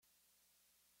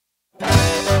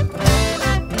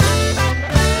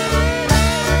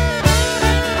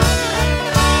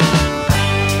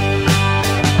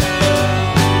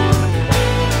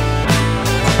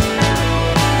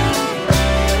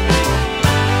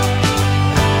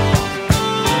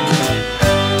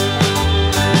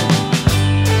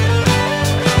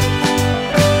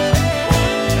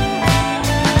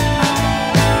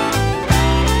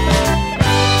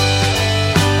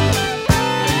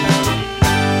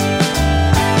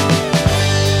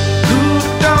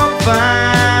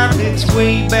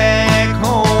way back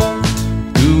home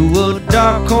through a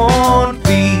dark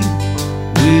cornfield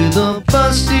with a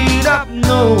busted up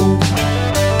nose,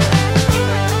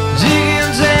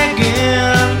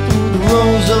 zigzagging through the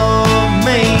rows of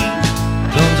Maine,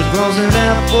 comes across an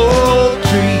apple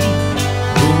tree,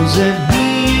 goes at me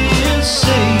and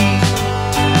says,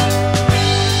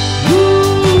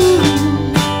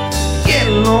 "Ooh, get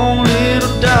along,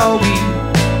 little doggy.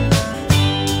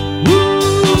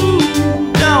 Ooh,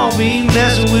 don't be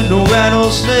messing with no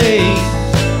rattlesnake.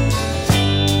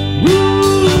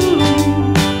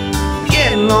 Ooh,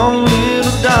 get along,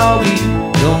 little doggy.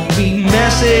 Don't be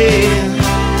messing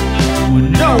with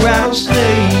no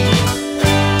rattlesnake."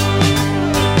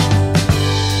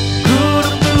 Good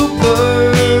a blue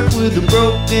bird with a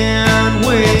broken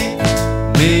wing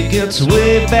make its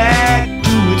way back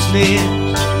to its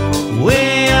nest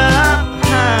way up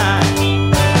high,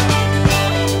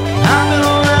 hopping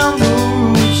around the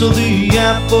roots of the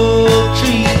apple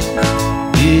tree.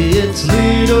 Its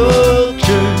little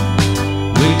chirp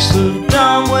wakes the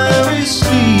dawn where it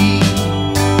sleeps.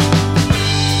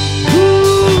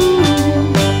 Ooh,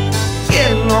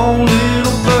 get along,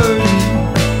 little birdie.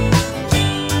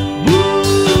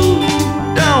 Ooh,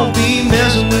 don't be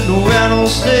messing with no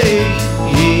rattlesnake.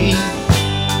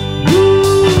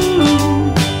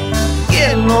 Ooh,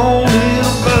 get along,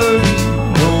 little birdie.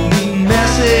 Don't be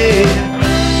messing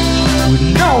with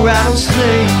no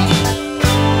rattlesnake.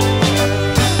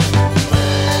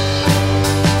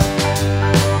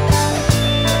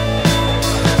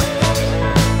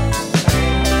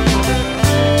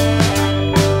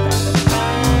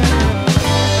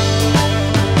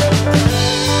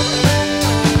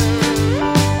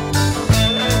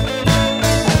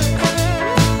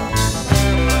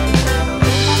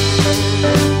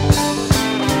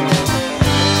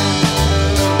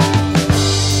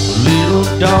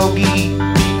 Doggy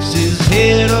peeks his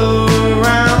head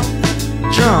around the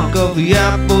trunk of the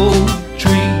apple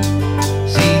tree,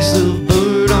 sees the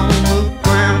bird on the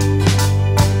ground.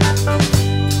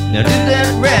 Now did that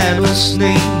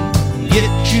rattlesnake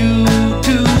get you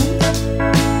too?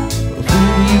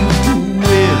 Fool you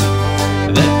with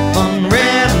that fun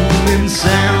rattling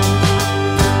sound?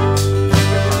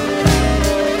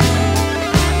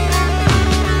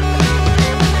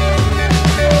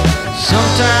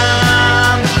 Sometimes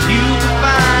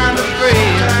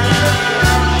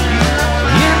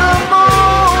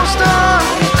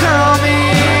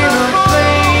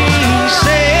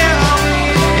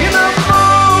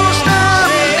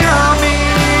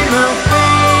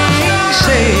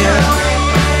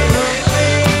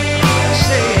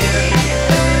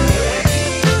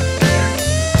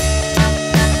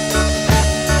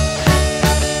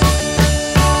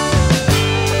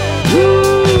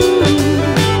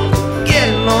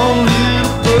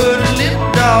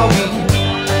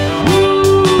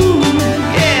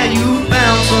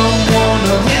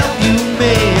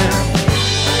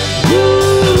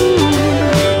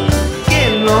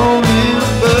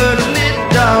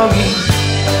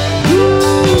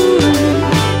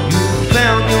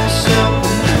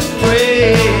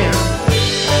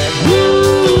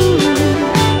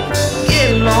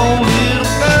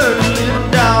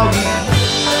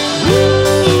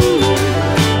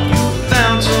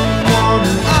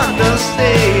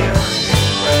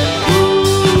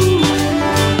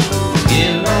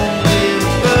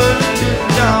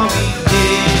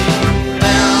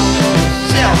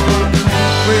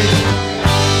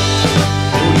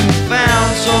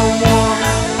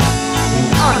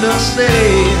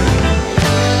understand.